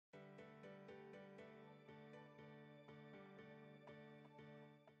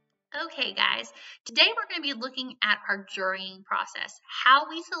Okay, guys, today we're going to be looking at our jurying process, how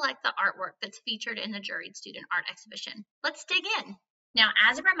we select the artwork that's featured in the Juried Student Art Exhibition. Let's dig in. Now,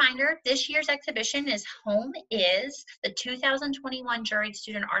 as a reminder, this year's exhibition is the 2021 Juried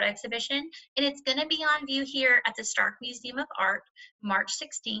Student Art Exhibition, and it's going to be on view here at the Stark Museum of Art, March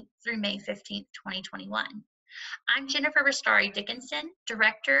 16th through May 15th, 2021. I'm Jennifer Restari Dickinson,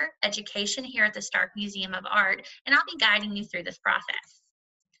 Director, Education here at the Stark Museum of Art, and I'll be guiding you through this process.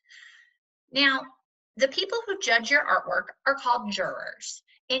 Now, the people who judge your artwork are called jurors,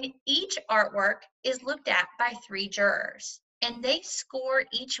 and each artwork is looked at by 3 jurors, and they score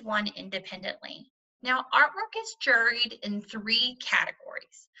each one independently. Now, artwork is juried in 3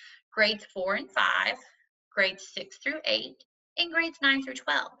 categories: grades 4 and 5, grades 6 through 8, and grades 9 through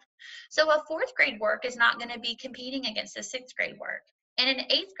 12. So a 4th grade work is not going to be competing against a 6th grade work, and an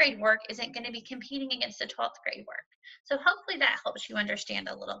 8th grade work isn't going to be competing against a 12th grade work. So hopefully that helps you understand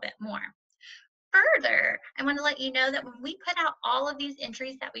a little bit more. Further, I want to let you know that when we put out all of these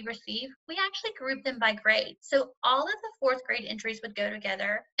entries that we receive, we actually group them by grade. So all of the 4th grade entries would go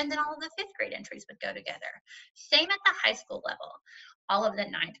together, and then all of the 5th grade entries would go together. Same at the high school level. All of the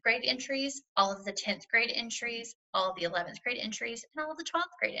 9th grade entries, all of the 10th grade entries, all of the 11th grade entries, and all of the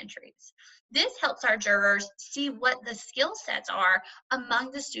 12th grade entries. This helps our jurors see what the skill sets are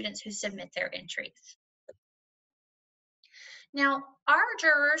among the students who submit their entries. Now, our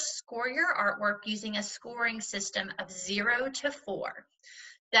jurors score your artwork using a scoring system of 0 to 4.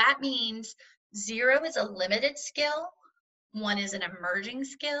 That means 0 is a limited skill, 1 is an emerging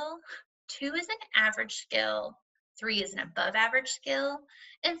skill, 2 is an average skill, 3 is an above average skill,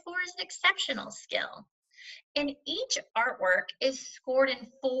 and 4 is an exceptional skill. And each artwork is scored in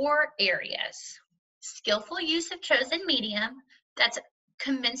 4 areas: skillful use of chosen medium, that's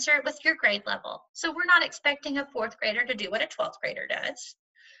commensurate with your grade level. So we're not expecting a 4th grader to do what a 12th grader does.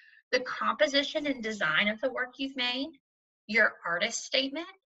 The composition and design of the work you've made, your artist statement,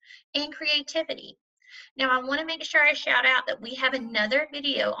 and creativity. Now, I want to make sure I shout out that we have another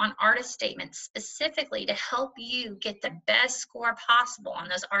video on artist statements specifically to help you get the best score possible on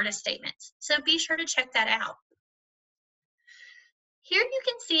those artist statements. So be sure to check that out. Here you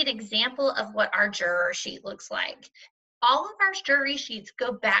can see an example of what our juror sheet looks like. All of our jury sheets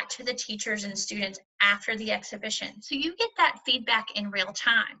go back to the teachers and students after the exhibition, so you get that feedback in real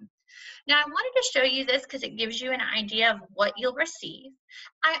time. Now, I wanted to show you this because it gives you an idea of what you'll receive.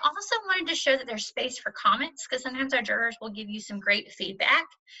 I also wanted to show that there's space for comments because sometimes our jurors will give you some great feedback.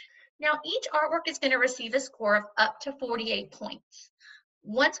 Now, each artwork is going to receive a score of up to 48 points.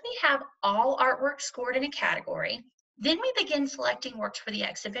 Once we have all artwork scored in a category, then we begin selecting works for the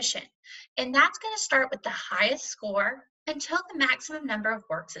exhibition, and that's going to start with the highest score until the maximum number of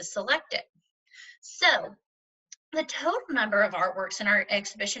works is selected. So the total number of artworks in our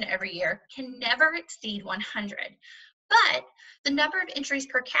exhibition every year can never exceed 100, but the number of entries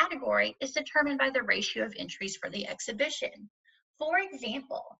per category is determined by the ratio of entries for the exhibition. For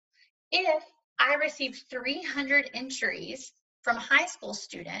example, if I received 300 entries from high school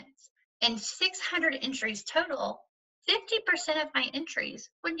students and 600 entries total, 50% of my entries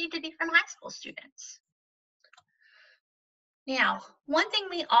would need to be from high school students. Now, one thing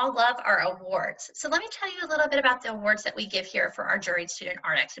we all love are awards. So let me tell you a little bit about the awards that we give here for our Juried Student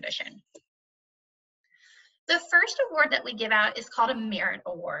Art Exhibition. The first award that we give out is called a Merit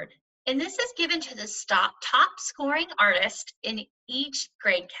Award, and this is given to the top scoring artist in each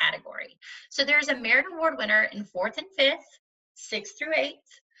grade category. So there's a Merit Award winner in 4th and 5th, 6th through 8th,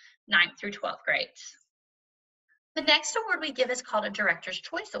 9th through 12th grades. The next award we give is called a Director's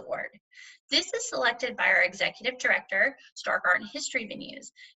Choice Award. This is selected by our Executive Director, Stark Art and History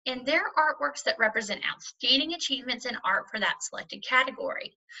Venues, and their artworks that represent outstanding achievements in art for that selected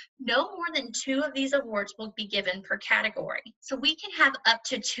category. No more than 2 of these awards will be given per category. So we can have up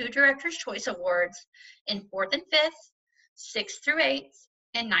to 2 Director's Choice Awards in 4th and 5th, 6th through 8th,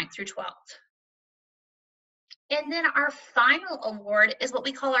 and 9th through 12th. And then our final award is what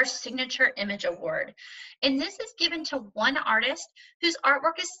we call our Signature Image Award. And this is given to one artist whose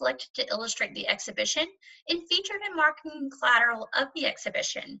artwork is selected to illustrate the exhibition and featured in marketing collateral of the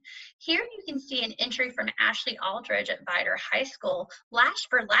exhibition. Here you can see an entry from Ashley Aldridge at Vidor High School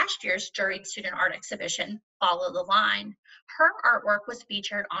for last year's Juried Student Art Exhibition, Follow the Line. Her artwork was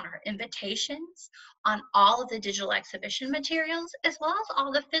featured on our invitations, on all of the digital exhibition materials, as well as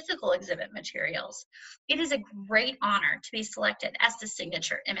all the physical exhibit materials. It is a great honor to be selected as the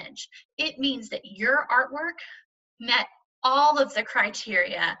signature image. It means that your artwork met all of the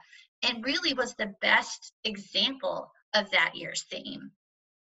criteria and really was the best example of that year's theme.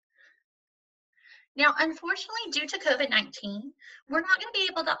 Now, unfortunately, due to COVID-19, we're not going to be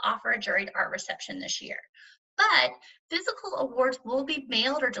able to offer a juried art reception this year, but physical awards will be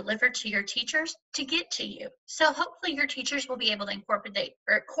mailed or delivered to your teachers to get to you. So hopefully your teachers will be able to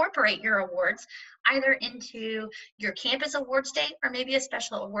incorporate your awards either into your campus awards day or maybe a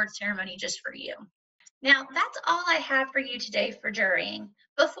special award ceremony just for you. Now, that's all I have for you today for jurying.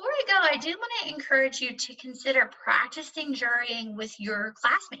 Before I go, I do want to encourage you to consider practicing jurying with your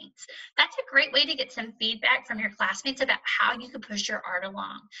classmates. That's a great way to get some feedback from your classmates about how you can push your art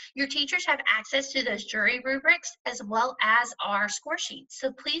along. Your teachers have access to those jury rubrics as well as our score sheets,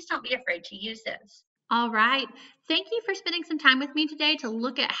 so please don't be afraid to use those. All right. Thank you for spending some time with me today to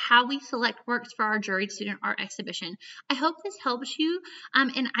look at how we select works for our juried student art exhibition. I hope this helps you,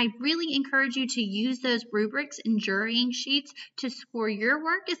 and I really encourage you to use those rubrics and jurying sheets to score your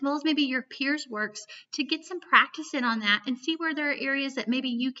work as well as maybe your peers' works to get some practice in on that and see where there are areas that maybe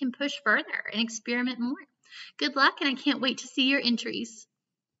you can push further and experiment more. Good luck, and I can't wait to see your entries.